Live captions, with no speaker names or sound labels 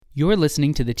You're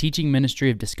listening to the teaching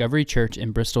ministry of Discovery Church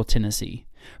in Bristol, Tennessee.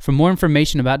 For more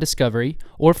information about Discovery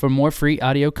or for more free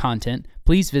audio content,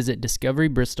 please visit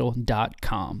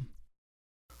discoverybristol.com.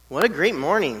 What a great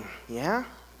morning, yeah?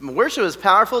 Worship was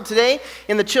powerful today.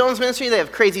 In the children's ministry, they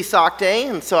have Crazy Sock Day,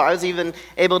 and so I was even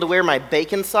able to wear my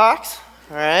bacon socks,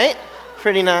 all right?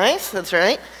 Pretty nice, that's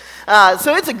right.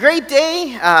 So it's a great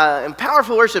day and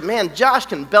powerful worship. Man, Josh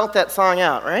can belt that song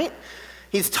out, right?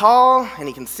 He's tall and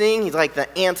he can sing. He's like the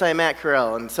anti-Matt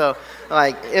Corral. And so,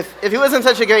 like, if he wasn't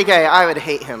such a great guy, I would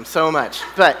hate him so much.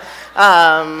 But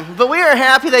we are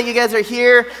happy that you guys are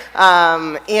here.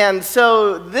 And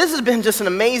so this has been just an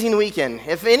amazing weekend.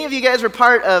 If any of you guys were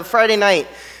part of Friday night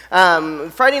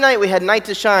we had Night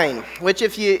to Shine, which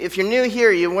if you're new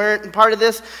here, you weren't part of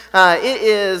this, it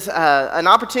is an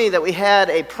opportunity that we had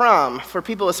a prom for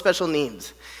people with special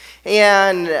needs.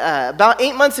 And about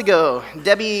 8 months ago,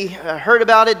 Debbie heard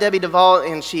about it, Debbie Duvall,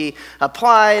 and she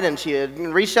applied, and she had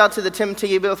reached out to the Tim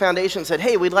Tebow Foundation and said,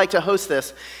 hey, we'd like to host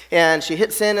this. And she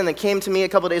hit send and then came to me a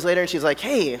couple days later, and she's like,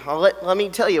 hey, let me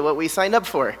tell you what we signed up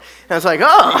for. And I was like, oh,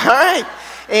 all right.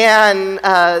 And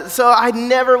so I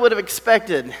never would have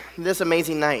expected this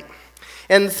amazing night.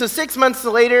 And so 6 months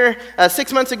ago,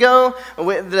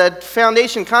 the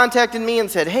foundation contacted me and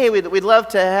said, hey, we'd love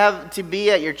to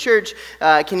be at your church.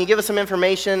 Can you give us some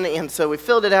information? And so we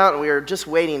filled it out, and we were just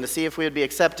waiting to see if we would be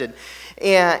accepted.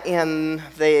 And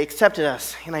they accepted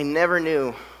us, and I never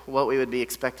knew what we would be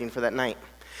expecting for that night.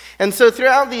 And so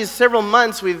throughout these several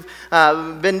months, we've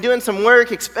been doing some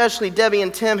work, especially Debbie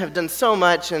and Tim have done so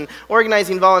much, and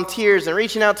organizing volunteers and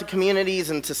reaching out to communities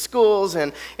and to schools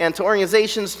and to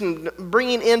organizations, and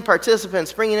bringing in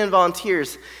participants, bringing in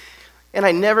volunteers. And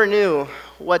I never knew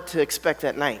what to expect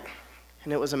that night,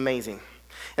 and it was amazing.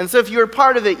 And so if you were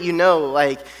part of it, you know,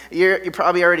 like, you're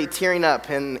probably already tearing up,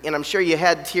 and I'm sure you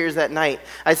had tears that night.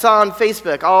 I saw on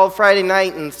Facebook all Friday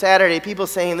night and Saturday people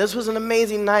saying, this was an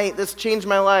amazing night, this changed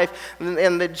my life,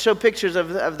 and they'd show pictures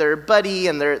of their buddy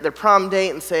and their prom date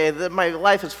and say that my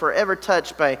life is forever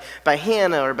touched by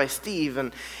Hannah or by Steve,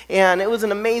 and it was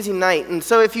an amazing night. And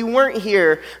so if you weren't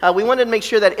here, we wanted to make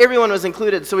sure that everyone was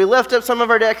included, so we left up some of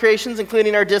our decorations,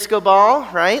 including our disco ball,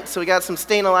 right? So we got some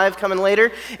Staying Alive coming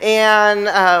later, and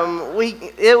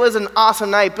it was an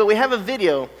awesome night, but we have a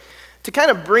video to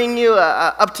kind of bring you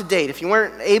up to date. If you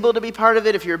weren't able to be part of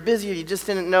it, if you're busy or you just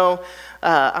didn't know,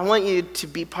 I want you to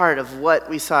be part of what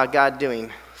we saw God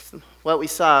doing, what we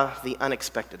saw, the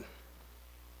unexpected.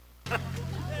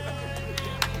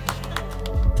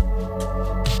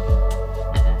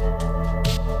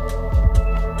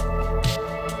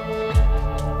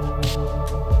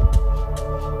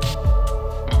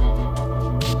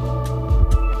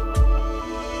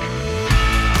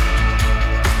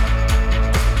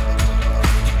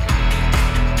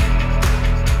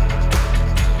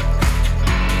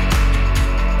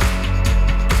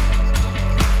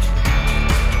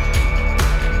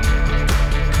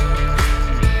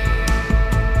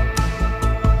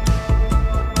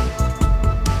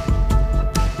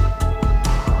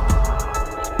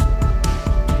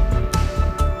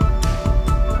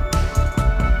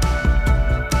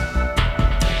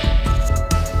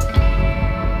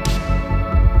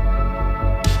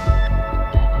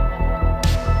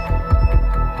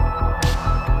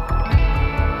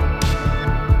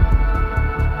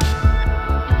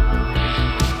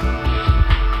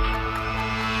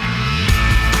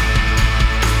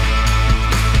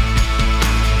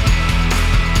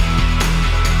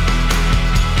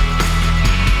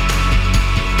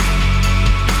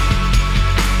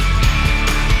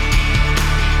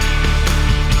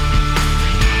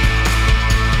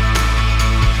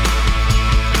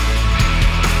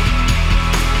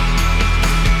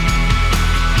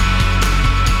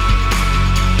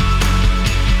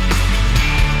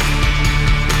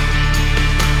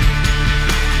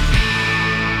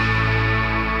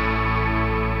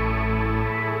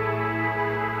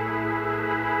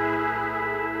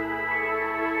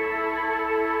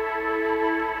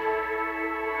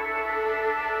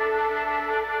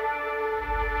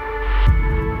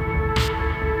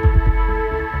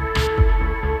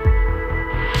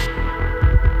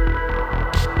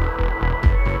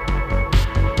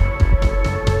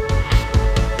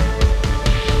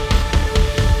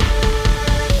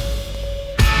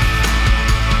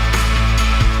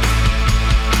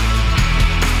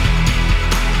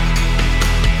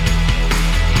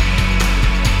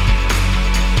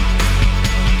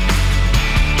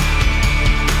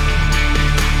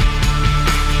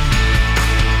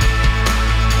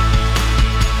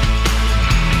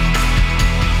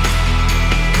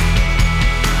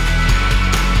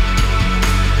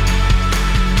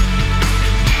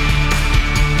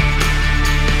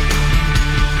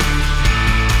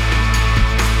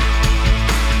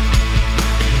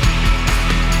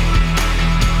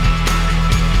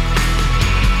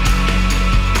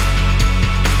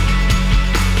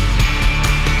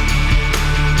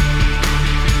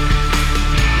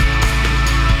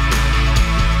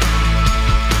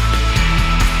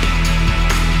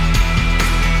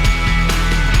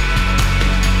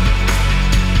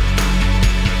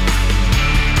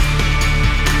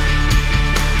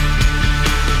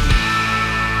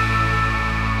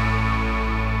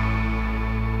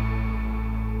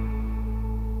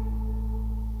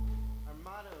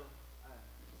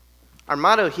 Our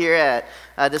motto here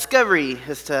at Discovery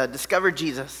is to discover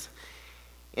Jesus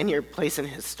in your place in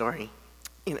his story.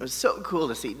 And it was so cool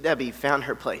to see Debbie found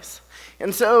her place.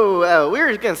 And so we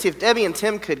were going to see if Debbie and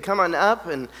Tim could come on up.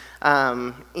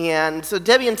 And so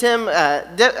Debbie and Tim,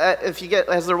 if you get,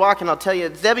 as they're walking, I'll tell you,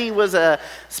 Debbie was a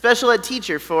special ed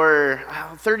teacher for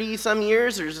 30-some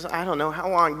years, or just, I don't know how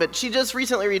long. But she just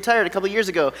recently retired a couple years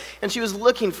ago. And she was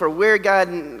looking for where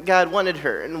God wanted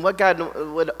her and what God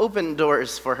would open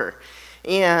doors for her.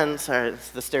 And, sorry,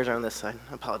 the stairs are on this side.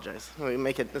 I apologize. We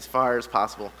make it as far as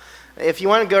possible. If you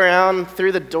want to go around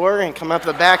through the door and come up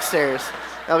the back stairs,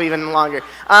 that'll be even longer.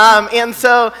 And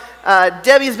so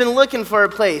Debbie's been looking for a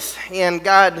place, and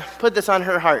God put this on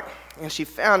her heart, and she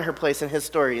found her place in his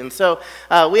story. And so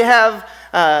we have,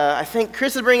 I think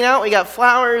Chris is bringing out, we got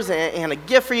flowers and a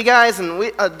gift for you guys,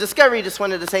 and Discovery just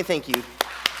wanted to say thank you.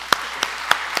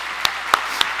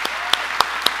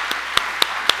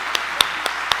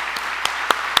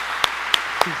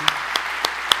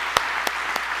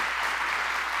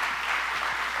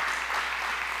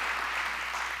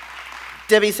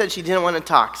 Debbie said she didn't want to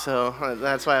talk, so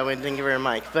that's why I didn't give her a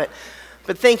mic. But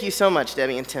thank you so much,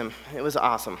 Debbie and Tim. It was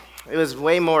awesome. It was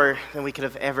way more than we could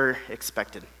have ever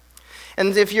expected.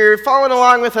 And if you're following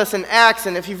along with us in Acts,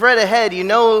 and if you've read ahead, you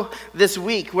know this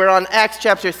week we're on Acts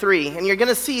chapter 3, and you're going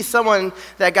to see someone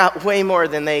that got way more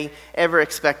than they ever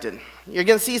expected. You're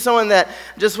going to see someone that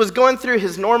just was going through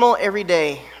his normal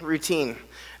everyday routine,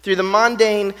 through the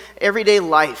mundane everyday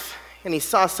life, and he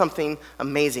saw something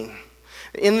amazing.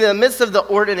 In the midst of the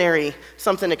ordinary,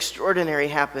 something extraordinary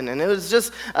happened. And it was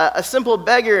just a simple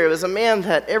beggar. It was a man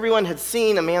that everyone had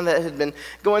seen, a man that had been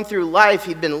going through life.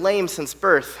 He'd been lame since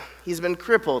birth. He's been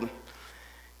crippled.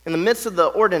 In the midst of the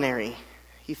ordinary,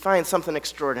 he finds something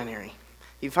extraordinary.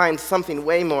 He finds something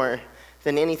way more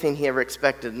than anything he ever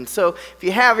expected. And so if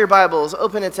you have your Bibles,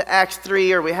 open it to Acts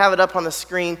 3, or we have it up on the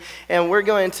screen, and we're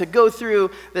going to go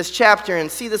through this chapter and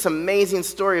see this amazing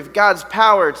story of God's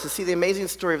power, to see the amazing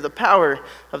story of the power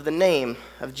of the name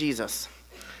of Jesus.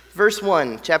 Verse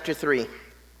 1, chapter 3.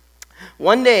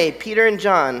 One day, Peter and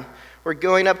John were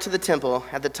going up to the temple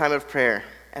at the time of prayer,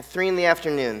 at 3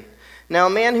 p.m. Now a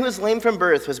man who was lame from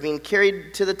birth was being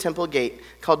carried to the temple gate,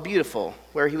 called Beautiful,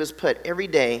 where he was put every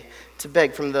day to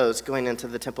beg from those going into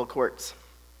the temple courts.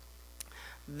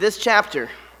 This chapter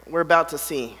we're about to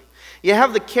see, you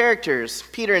have the characters,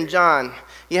 Peter and John,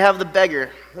 you have the beggar.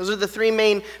 Those are the three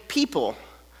main people.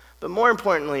 But more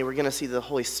importantly, we're going to see the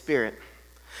Holy Spirit.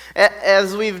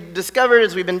 As we've discovered,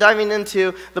 as we've been diving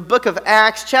into the book of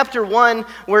Acts, chapter 1,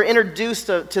 we're introduced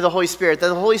to the Holy Spirit, that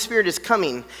the Holy Spirit is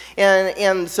coming.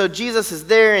 And so Jesus is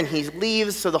there and he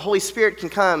leaves so the Holy Spirit can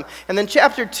come. And then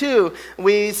chapter 2,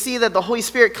 we see that the Holy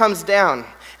Spirit comes down.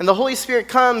 And the Holy Spirit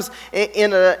comes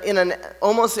in an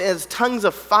almost as tongues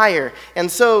of fire. And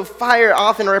so fire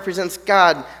often represents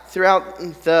God throughout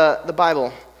the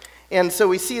Bible. And so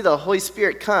we see the Holy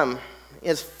Spirit come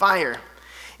as fire.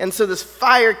 And so this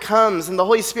fire comes, and the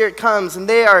Holy Spirit comes, and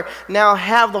they are now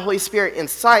have the Holy Spirit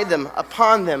inside them,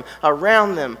 upon them,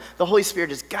 around them. The Holy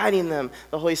Spirit is guiding them.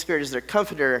 The Holy Spirit is their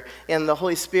comforter, and the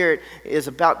Holy Spirit is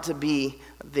about to be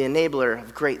the enabler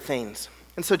of great things.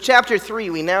 And so chapter 3,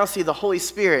 we now see the Holy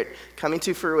Spirit coming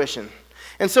to fruition.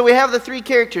 And so we have the three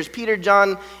characters, Peter,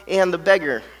 John, and the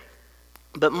beggar.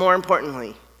 But more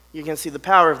importantly, you're going to see the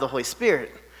power of the Holy Spirit.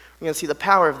 You're going to see the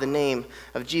power of the name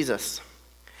of Jesus.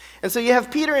 And so you have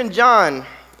Peter and John,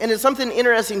 and it's something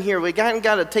interesting here. We got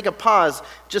to take a pause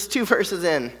just 2 verses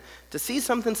in to see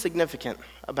something significant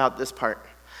about this part,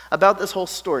 about this whole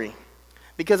story.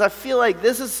 Because I feel like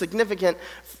this is significant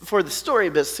for the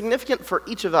story, but significant for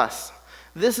each of us.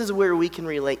 This is where we can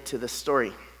relate to this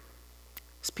story.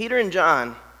 As Peter and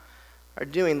John are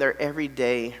doing their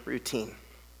everyday routine.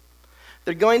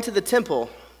 They're going to the temple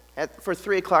for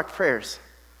 3 o'clock prayers.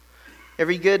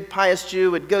 Every good, pious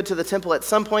Jew would go to the temple at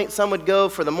some point. Some would go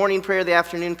for the morning prayer, the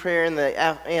afternoon prayer, and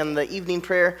the evening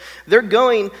prayer. They're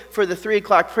going for the 3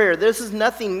 o'clock prayer. This is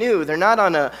nothing new. They're not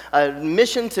on a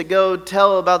mission to go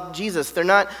tell about Jesus. They're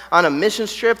not on a mission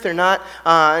trip. They're not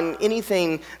on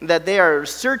anything that they are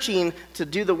searching to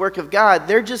do the work of God.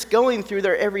 They're just going through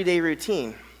their everyday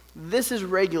routine. This is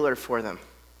regular for them.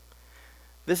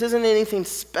 This isn't anything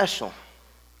special.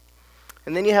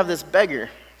 And then you have this beggar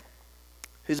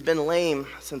who's been lame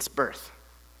since birth.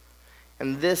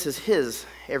 And this is his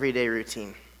everyday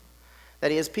routine.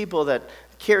 That he has people that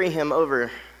carry him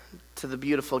over to the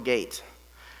beautiful gate.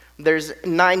 There's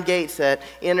 9 gates that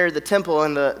enter the temple,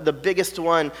 and the biggest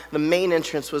one, the main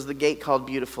entrance, was the gate called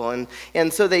Beautiful.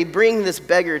 And so they bring this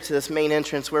beggar to this main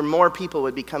entrance where more people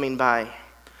would be coming by.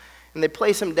 And they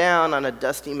place him down on a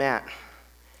dusty mat.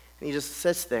 And he just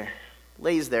sits there,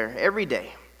 lays there every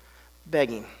day,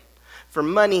 begging for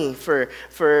money, for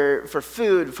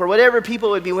food, for whatever people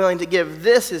would be willing to give.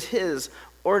 This is his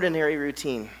ordinary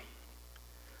routine.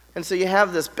 And so you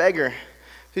have this beggar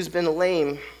who's been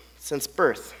lame since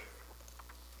birth,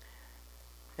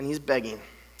 and he's begging.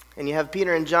 And you have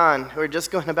Peter and John who are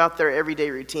just going about their everyday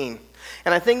routine.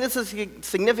 And I think this is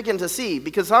significant to see,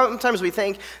 because sometimes we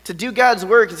think to do God's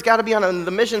work, it's got to be on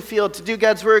the mission field. To do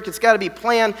God's work, it's got to be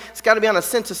planned. It's got to be on a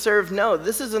sent to serve. No,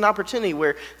 this is an opportunity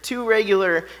where two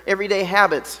regular everyday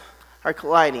habits are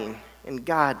colliding, and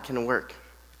God can work.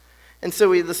 And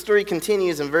so the story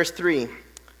continues in verse 3.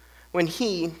 When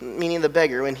he, meaning the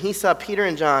beggar, when he saw Peter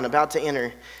and John about to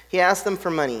enter, he asked them for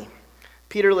money.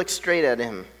 Peter looked straight at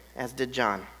him, as did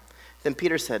John. Then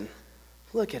Peter said,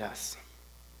 "Look at us."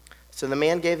 So the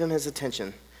man gave him his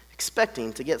attention,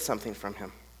 expecting to get something from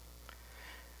him.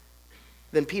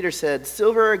 Then Peter said,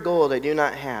 "Silver or gold I do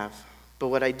not have, but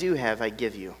what I do have I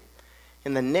give you.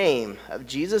 In the name of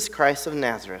Jesus Christ of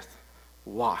Nazareth,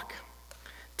 walk."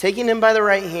 Taking him by the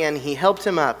right hand, he helped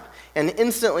him up, and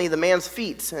instantly the man's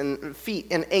feet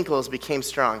and ankles became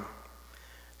strong.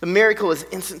 The miracle was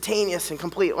instantaneous and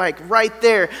complete, like right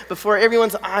there before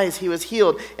everyone's eyes he was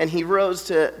healed, and he rose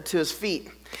to his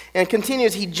feet. And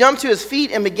continues, he jumped to his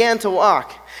feet and began to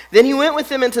walk. Then he went with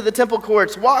them into the temple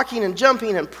courts, walking and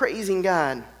jumping and praising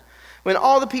God. When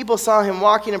all the people saw him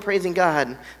walking and praising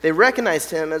God, they recognized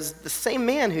him as the same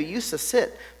man who used to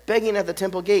sit begging at the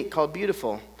temple gate called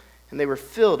Beautiful, and they were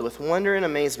filled with wonder and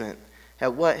amazement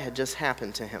at what had just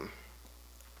happened to him.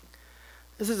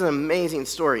 This is an amazing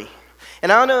story.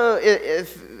 And I don't know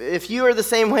if you are the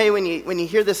same way when you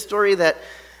hear this story, that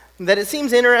it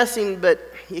seems interesting, but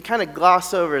you kind of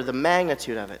gloss over the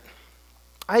magnitude of it.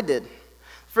 I did.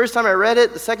 First time I read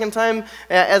it, the second time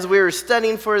as we were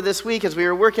studying for this week, as we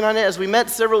were working on it, as we met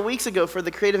several weeks ago for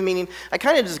the creative meeting, I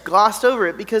kind of just glossed over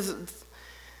it, because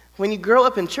when you grow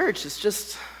up in church, it's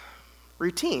just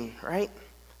routine, right?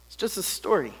 It's just a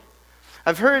story.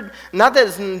 I've heard, not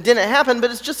that it didn't happen, but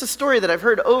it's just a story that I've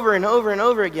heard over and over and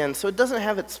over again, so it doesn't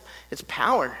have its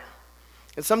power.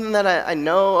 It's something that I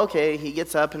know, okay, he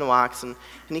gets up and walks, and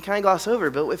he kind of gloss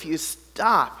over, but if you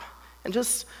stop and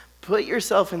just put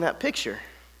yourself in that picture,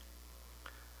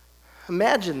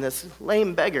 imagine this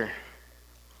lame beggar.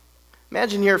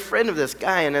 Imagine you're a friend of this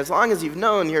guy, and as long as you've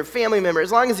known, you're a family member,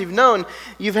 as long as you've known,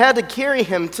 you've had to carry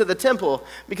him to the temple,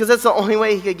 because that's the only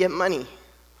way he could get money.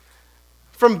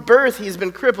 From birth, he's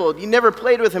been crippled. You never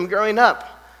played with him growing up.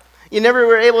 You never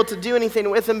were able to do anything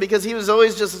with him because he was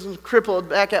always just crippled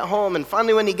back at home. And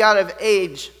finally, when he got of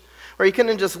age, where he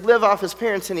couldn't just live off his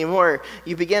parents anymore,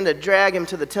 you began to drag him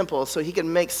to the temple so he could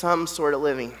make some sort of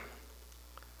living.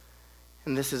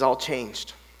 And this has all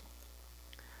changed.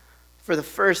 For the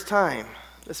first time,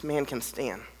 this man can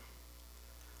stand.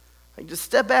 Like, just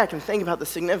step back and think about the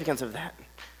significance of that.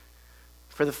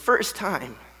 For the first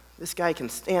time, this guy can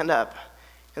stand up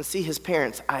and see his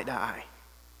parents eye to eye.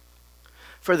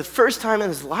 For the first time in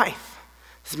his life,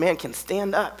 this man can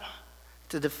stand up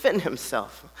to defend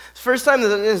himself. The first time in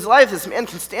his life, this man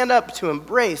can stand up to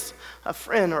embrace a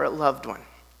friend or a loved one.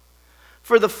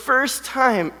 For the first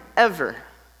time ever.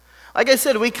 Like I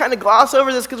said, we kind of gloss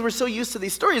over this because we're so used to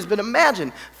these stories, but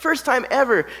imagine, first time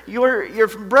ever, your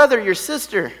brother, your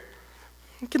sister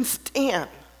can stand.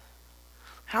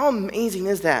 How amazing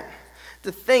is that,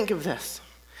 to think of this?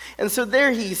 And so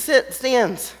there he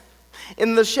stands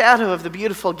in the shadow of the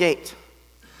beautiful gate.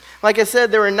 Like I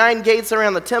said, there were 9 gates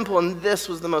around the temple, and this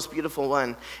was the most beautiful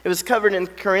one. It was covered in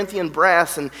Corinthian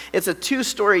brass, and it's a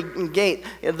 2-story gate.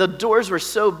 The doors were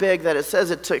so big that it says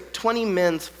it took 20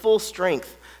 men's full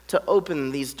strength to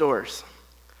open these doors.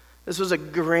 This was a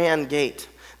grand gate.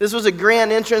 This was a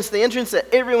grand entrance, the entrance that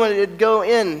everyone would go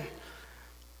in.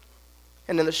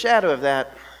 And in the shadow of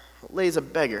that lays a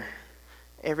beggar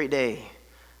every day,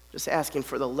 just asking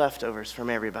for the leftovers from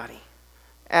everybody,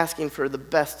 asking for the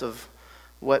best of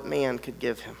what man could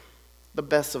give him, the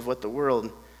best of what the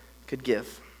world could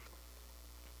give.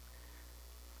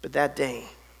 But that day,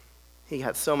 he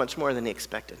got so much more than he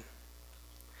expected.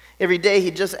 Every day he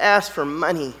just asked for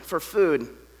money, for food,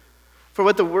 for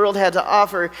what the world had to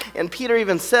offer. And Peter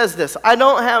even says this, "I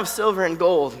don't have silver and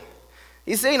gold."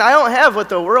 He's saying, I don't have what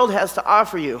the world has to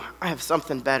offer you. I have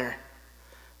something better.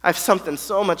 I have something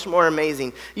so much more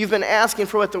amazing. You've been asking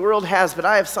for what the world has, but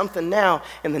I have something now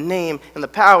in the name and the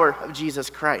power of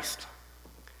Jesus Christ.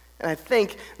 And I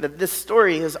think that this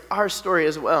story is our story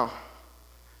as well.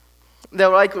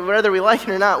 That whether we like it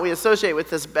or not, we associate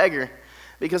with this beggar,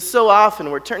 because so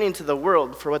often we're turning to the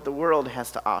world for what the world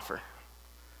has to offer.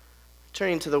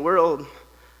 Turning to the world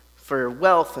for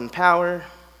wealth and power,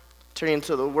 turning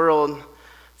to the world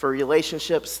for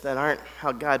relationships that aren't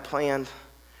how God planned.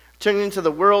 We're turning to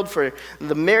the world for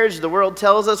the marriage the world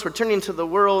tells us. We're turning to the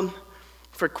world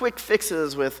for quick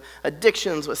fixes with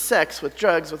addictions, with sex, with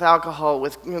drugs, with alcohol,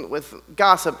 with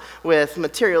gossip, with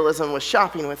materialism, with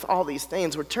shopping, with all these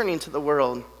things. We're turning to the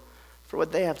world for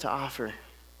what they have to offer.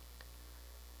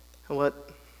 And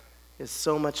what is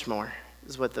so much more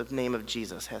is what the name of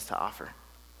Jesus has to offer.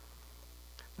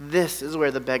 This is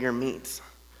where the beggar meets.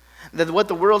 That what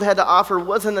the world had to offer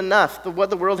wasn't enough. What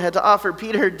the world had to offer,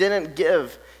 Peter didn't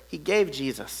give. He gave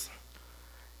Jesus.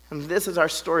 And this is our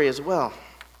story as well.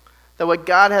 That what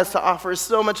God has to offer is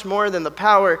so much more than the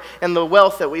power and the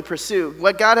wealth that we pursue.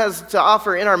 What God has to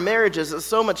offer in our marriages is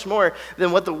so much more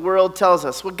than what the world tells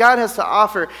us. What God has to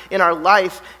offer in our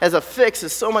life as a fix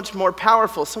is so much more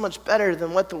powerful, so much better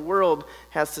than what the world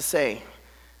has to say.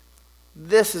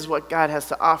 This is what God has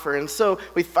to offer. And so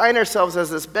we find ourselves as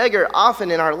this beggar often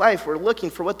in our life. We're looking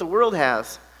for what the world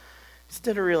has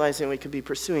instead of realizing we could be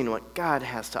pursuing what God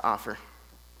has to offer.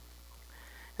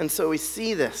 And so we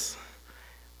see this.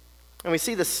 And we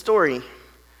see the story.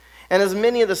 And as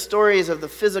many of the stories of the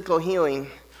physical healing,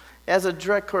 it has a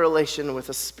direct correlation with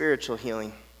a spiritual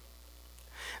healing.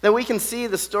 That we can see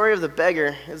the story of the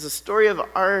beggar is a story of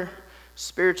our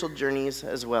spiritual journeys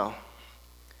as well.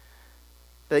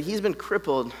 That he's been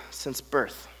crippled since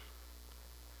birth.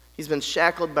 He's been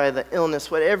shackled by the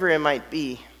illness, whatever it might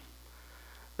be,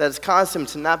 that has caused him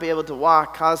to not be able to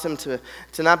walk, caused him to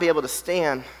not be able to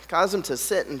stand, caused him to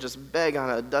sit and just beg on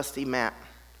a dusty mat.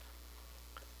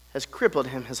 Has crippled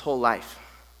him his whole life.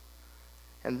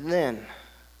 And then,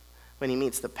 when he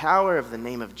meets the power of the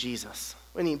name of Jesus,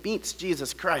 when he meets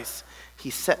Jesus Christ,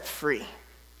 he's set free.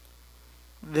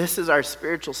 This is our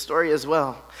spiritual story as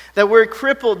well. That we're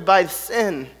crippled by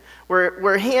sin.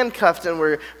 We're handcuffed and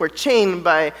we're chained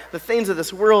by the things of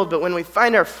this world, but when we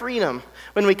find our freedom,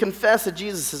 when we confess that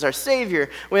Jesus is our Savior,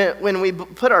 when we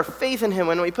put our faith in him,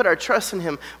 when we put our trust in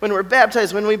him, when we're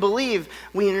baptized, when we believe,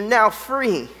 we are now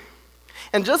free.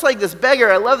 And just like this beggar,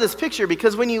 I love this picture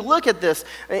because when you look at this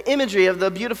imagery of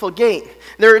the beautiful gate,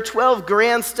 there are 12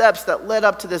 grand steps that led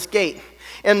up to this gate.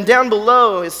 And down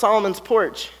below is Solomon's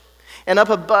porch. And up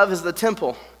above is the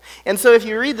temple. And so if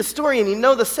you read the story and you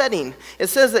know the setting, it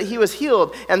says that he was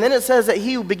healed. And then it says that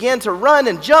he began to run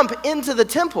and jump into the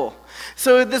temple.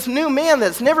 So this new man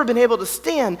that's never been able to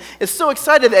stand is so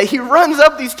excited that he runs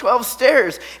up these 12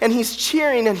 stairs and he's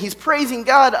cheering and he's praising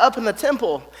God up in the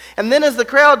temple. And then as the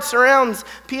crowd surrounds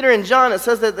Peter and John, it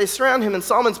says that they surround him in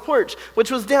Solomon's porch,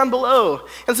 which was down below.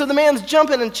 And so the man's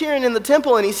jumping and cheering in the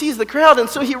temple and he sees the crowd, and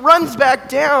so he runs back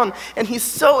down and he's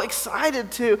so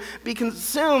excited to be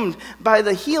consumed by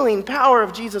the healing power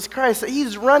of Jesus Christ that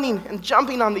he's running and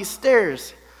jumping on these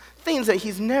stairs, things that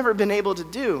he's never been able to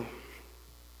do.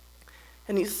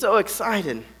 And he's so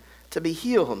excited to be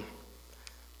healed.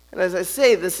 And as I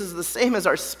say, this is the same as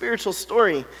our spiritual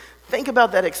story. Think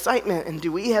about that excitement, and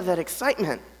do we have that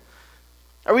excitement?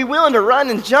 Are we willing to run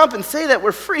and jump and say that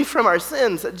we're free from our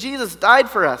sins, that Jesus died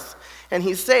for us, and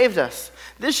he saved us?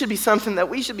 This should be something that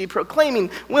we should be proclaiming,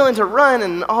 willing to run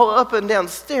and all up and down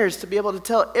stairs to be able to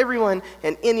tell everyone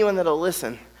and anyone that will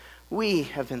listen, we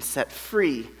have been set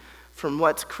free from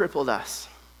what's crippled us,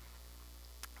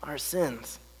 our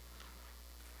sins.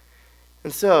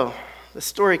 And so, the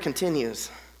story continues.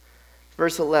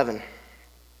 Verse 11.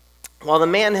 While the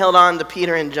man held on to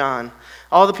Peter and John,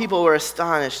 all the people were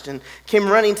astonished and came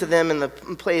running to them in the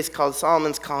place called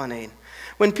Solomon's Colonnade.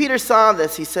 When Peter saw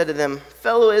this, he said to them,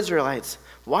 "Fellow Israelites,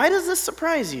 why does this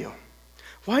surprise you?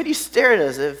 Why do you stare at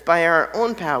us as if by our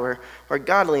own power or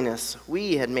godliness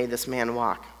we had made this man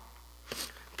walk?"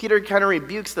 Peter kind of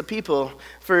rebukes the people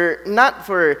not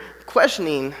for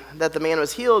questioning that the man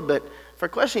was healed, but for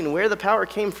questioning where the power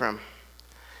came from.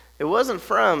 It wasn't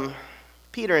from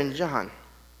Peter and John.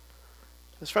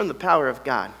 It was from the power of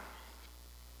God.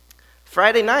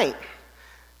 Friday night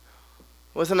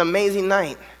was an amazing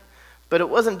night, but it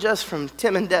wasn't just from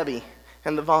Tim and Debbie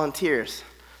and the volunteers.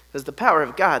 It was the power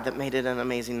of God that made it an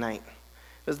amazing night.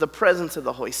 It was the presence of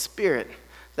the Holy Spirit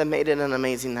that made it an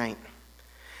amazing night.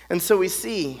 And so we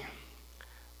see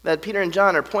that Peter and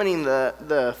John are pointing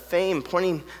the fame,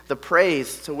 pointing the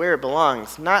praise to where it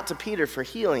belongs, not to Peter for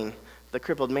healing the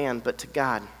crippled man, but to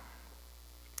God.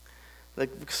 The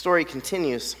story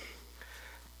continues.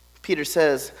 Peter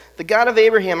says, "The God of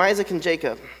Abraham, Isaac, and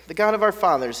Jacob, the God of our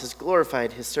fathers, has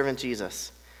glorified his servant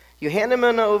Jesus. You handed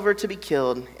him over to be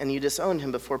killed, and you disowned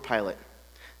him before Pilate,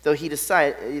 though he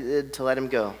decided to let him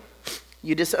go.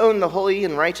 You disowned the holy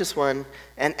and righteous one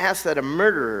and asked that a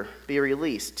murderer be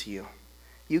released to you.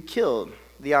 You killed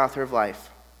the author of life,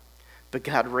 but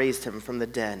God raised him from the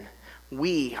dead.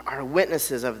 We are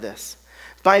witnesses of this.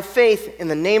 By faith in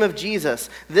the name of Jesus,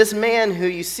 this man who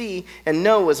you see and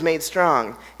know was made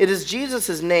strong. It is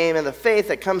Jesus' name and the faith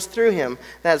that comes through him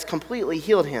that has completely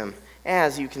healed him,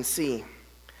 as you can see.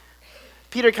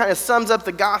 Peter kind of sums up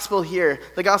the gospel here,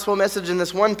 the gospel message in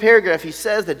this one paragraph. He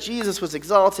says that Jesus was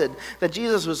exalted, that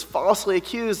Jesus was falsely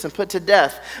accused and put to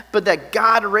death, but that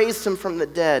God raised him from the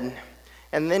dead.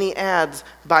 And then he adds,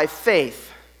 by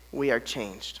faith we are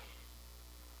changed.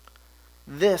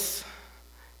 This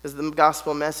is the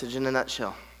gospel message in a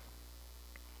nutshell.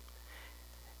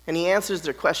 And he answers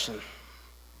their question.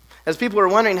 As people are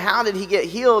wondering, how did he get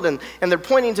healed? And they're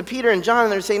pointing to Peter and John,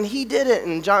 and they're saying, he did it.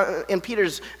 And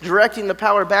Peter's directing the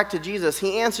power back to Jesus.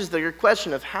 He answers their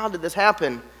question of how did this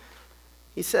happen?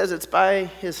 He says it's by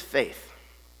his faith.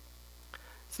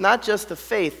 It's not just the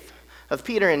faith of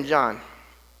Peter and John.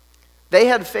 They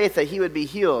had faith that he would be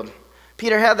healed.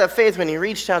 Peter had that faith when he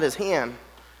reached out his hand.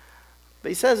 But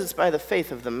he says it's by the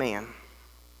faith of the man,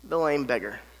 the lame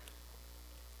beggar.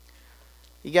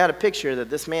 You got a picture that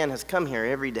this man has come here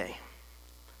every day.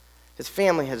 His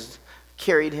family has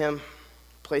carried him,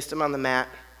 placed him on the mat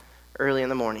early in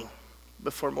the morning,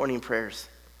 before morning prayers.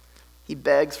 He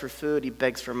begs for food, he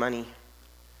begs for money.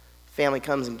 Family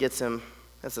comes and gets him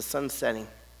as the sun's setting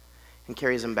and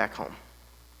carries him back home.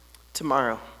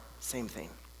 Tomorrow, same thing.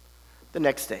 The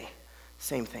next day,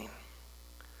 same thing.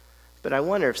 But I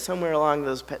wonder if somewhere along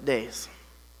those days,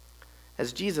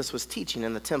 as Jesus was teaching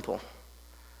in the temple,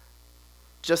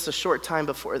 just a short time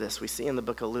before this, we see in the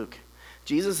book of Luke,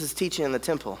 Jesus is teaching in the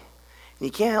temple, and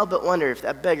you can't help but wonder if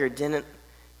that beggar didn't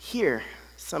hear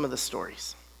some of the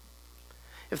stories.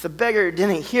 If the beggar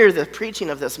didn't hear the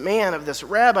preaching of this man, of this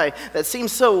rabbi that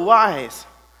seems so wise,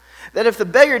 that if the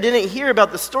beggar didn't hear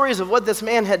about the stories of what this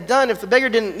man had done, if the beggar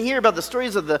didn't hear about the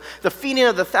stories of the feeding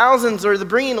of the thousands or the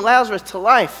bringing Lazarus to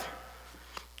life,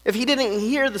 if he didn't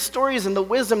hear the stories and the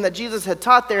wisdom that Jesus had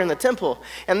taught there in the temple,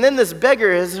 and then this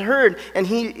beggar has heard, and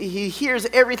he hears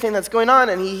everything that's going on,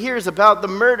 and he hears about the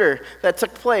murder that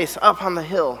took place up on the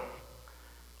hill.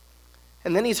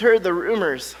 And then he's heard the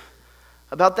rumors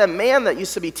about that man that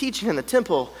used to be teaching in the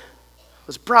temple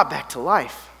was brought back to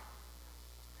life.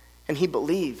 And he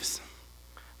believes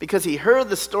because he heard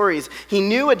the stories. He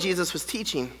knew what Jesus was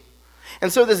teaching.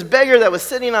 And so this beggar that was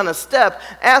sitting on a step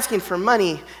asking for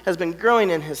money has been growing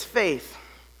in his faith.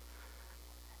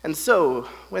 And so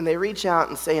when they reach out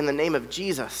and say in the name of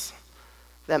Jesus,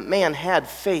 that man had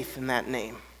faith in that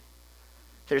name.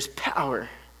 There's power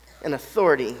and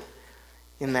authority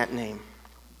in that name.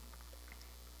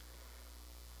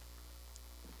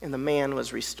 And the man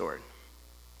was restored.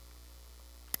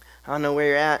 I don't know where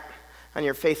you're at on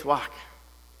your faith walk.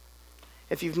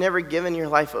 If you've never given your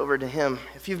life over to him,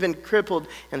 if you've been crippled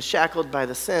and shackled by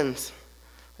the sins,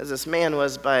 as this man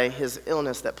was by his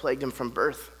illness that plagued him from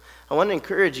birth, I want to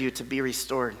encourage you to be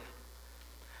restored,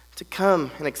 to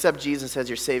come and accept Jesus as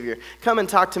your Savior. Come and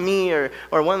talk to me or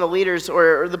one of the leaders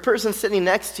or the person sitting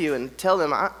next to you and tell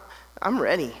them, I'm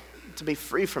ready to be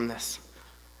free from this.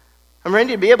 I'm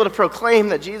ready to be able to proclaim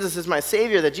that Jesus is my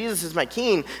Savior, that Jesus is my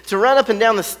King, to run up and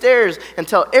down the stairs and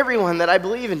tell everyone that I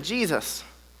believe in Jesus,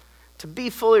 to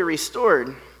be fully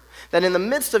restored, that in the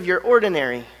midst of your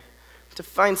ordinary, to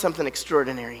find something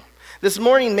extraordinary. This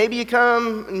morning, maybe you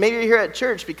come, maybe you're here at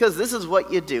church because this is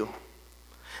what you do.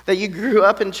 That you grew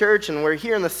up in church and we're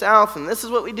here in the South, and this is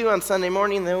what we do on Sunday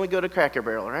morning, and then we go to Cracker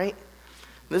Barrel, right?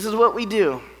 This is what we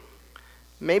do.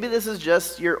 Maybe this is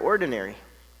just your ordinary.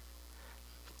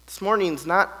 This morning's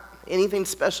not anything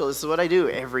special. This is what I do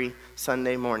every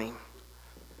Sunday morning.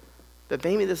 But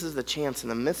maybe this is the chance in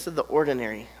the midst of the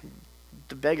ordinary.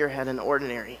 The beggar had an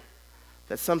ordinary,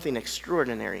 that something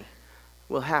extraordinary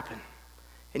will happen,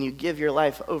 and you give your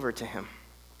life over to him.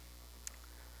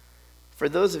 For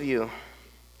those of you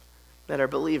that are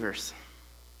believers,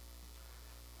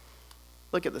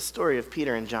 look at the story of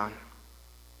Peter and John.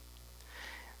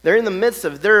 They're in the midst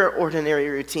of their ordinary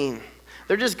routine.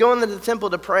 They're just going to the temple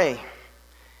to pray,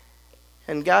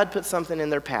 and God put something in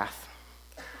their path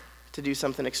to do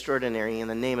something extraordinary in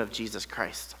the name of Jesus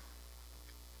Christ.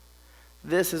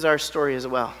 This is our story as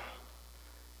well.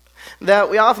 That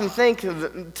we often think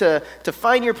to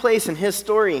find your place in his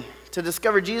story, to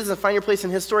discover Jesus and find your place in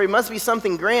his story must be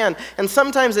something grand, and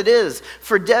sometimes it is.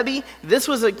 For Debbie, this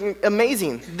was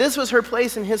amazing. This was her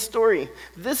place in his story.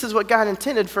 This is what God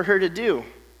intended for her to do.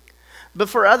 But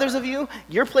for others of you,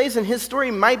 your place in his story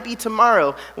might be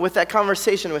tomorrow with that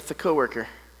conversation with the coworker.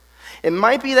 It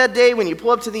might be that day when you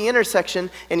pull up to the intersection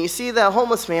and you see that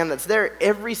homeless man that's there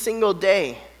every single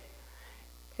day.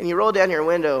 And you roll down your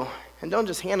window and don't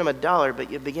just hand him $1,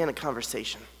 but you begin a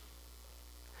conversation.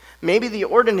 Maybe the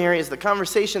ordinary is the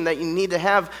conversation that you need to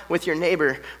have with your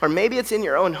neighbor, or maybe it's in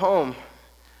your own home.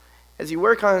 As you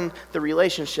work on the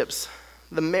relationships,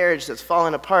 the marriage that's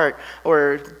fallen apart,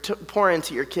 or pour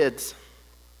into your kids.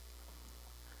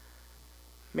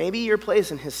 Maybe your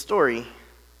place in his story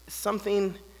is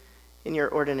something in your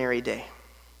ordinary day.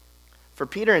 For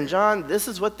Peter and John, this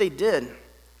is what they did.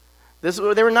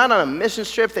 They were not on a mission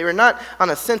trip. They were not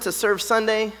on a sent to serve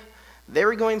Sunday. They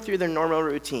were going through their normal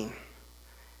routine.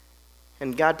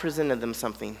 And God presented them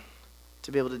something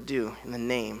to be able to do in the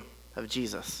name of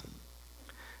Jesus.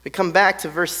 We come back to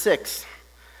verse 6.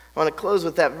 I want to close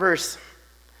with that verse.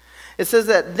 It says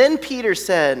that, "Then Peter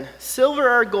said, 'Silver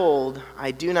or gold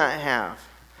I do not have,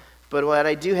 but what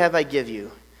I do have I give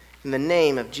you. In the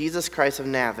name of Jesus Christ of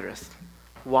Nazareth,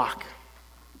 walk.'"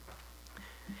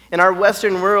 In our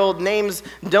Western world, names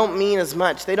don't mean as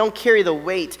much. They don't carry the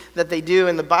weight that they do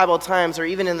in the Bible times or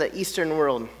even in the Eastern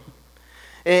world.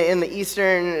 In the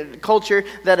Eastern culture,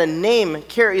 that a name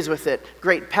carries with it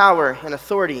great power and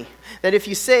authority. That if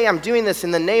you say, "I'm doing this in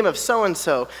the name of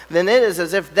so-and-so," then it is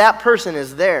as if that person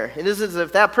is there. It is as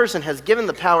if that person has given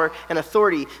the power and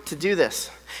authority to do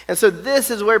this. And so this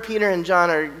is where Peter and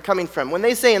John are coming from. When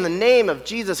they say in the name of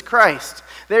Jesus Christ,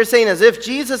 they're saying as if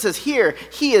Jesus is here,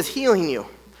 he is healing you.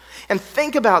 And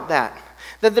think about that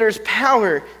there's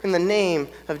power in the name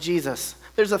of Jesus.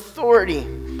 There's authority.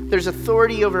 There's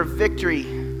authority over victory,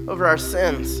 over our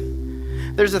sins.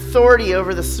 There's authority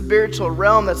over the spiritual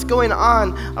realm that's going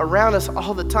on around us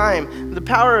all the time. The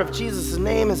power of Jesus'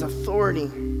 name is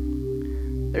authority.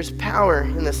 There's power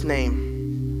in this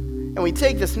name. And we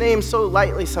take this name so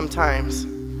lightly sometimes.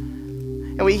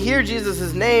 And we hear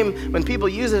Jesus' name when people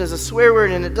use it as a swear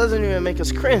word and it doesn't even make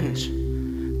us cringe.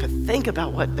 But think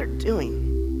about what they're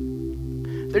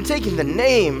doing. They're taking the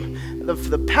name,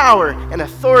 the power and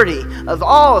authority of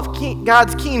all of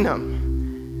God's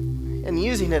kingdom and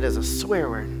using it as a swear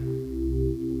word.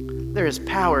 There is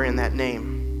power in that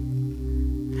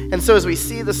name. And so as we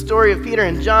see the story of Peter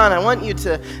and John, I want you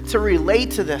to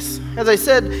relate to this. As I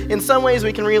said, in some ways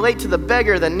we can relate to the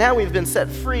beggar that now we've been set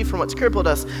free from what's crippled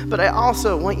us. But I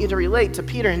also want you to relate to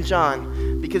Peter and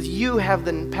John because you have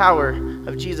the power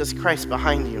of Jesus Christ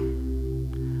behind you.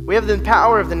 We have the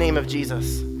power of the name of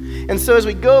Jesus. And so as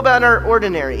we go about our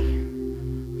ordinary,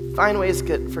 find ways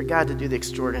for God to do the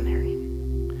extraordinary.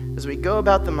 As we go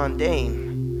about the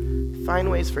mundane, find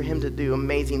ways for him to do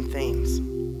amazing things.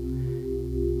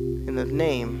 In the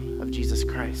name of Jesus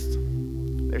Christ.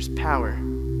 There's power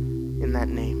in that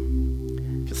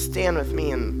name. If you'll stand with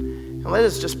me and let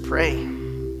us just pray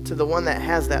to the one that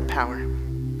has that power.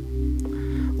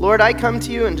 Lord, I come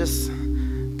to you and just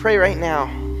pray right now.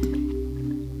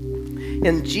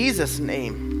 In Jesus'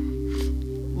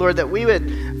 name, Lord, that we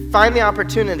would find the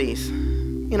opportunities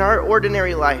in our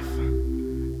ordinary life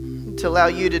to allow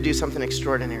you to do something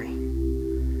extraordinary.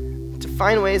 To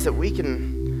find ways that we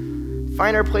can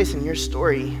find our place in your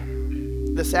story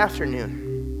this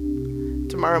afternoon,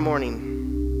 tomorrow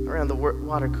morning, around the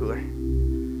water cooler,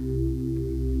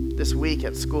 this week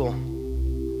at school,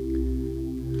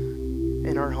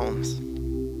 in our homes.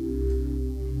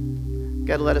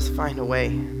 God, let us find a way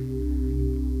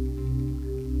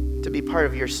to be part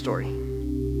of your story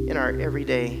in our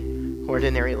everyday,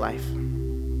 ordinary life.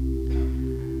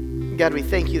 God, we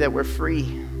thank you that we're free,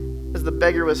 as the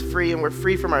beggar was free, and we're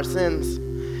free from our sins.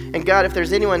 And God, if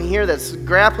there's anyone here that's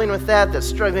grappling with that, that's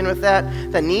struggling with that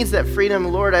needs that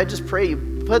freedom, Lord, I just pray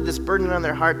you put this burden on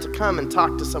their heart to come and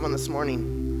talk to someone this morning.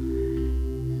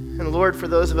 And Lord, for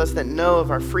those of us that know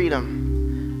of our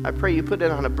freedom, I pray you put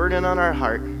it on a burden on our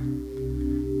heart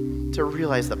to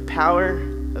realize the power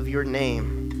of your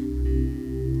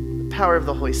name, the power of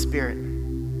the Holy Spirit.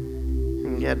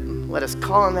 And yet, let us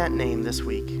call on that name this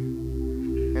week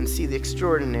and see the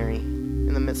extraordinary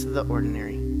in the midst of the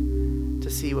ordinary, to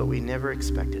see what we never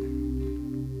expected.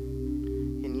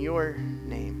 In your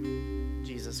name,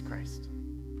 Jesus Christ.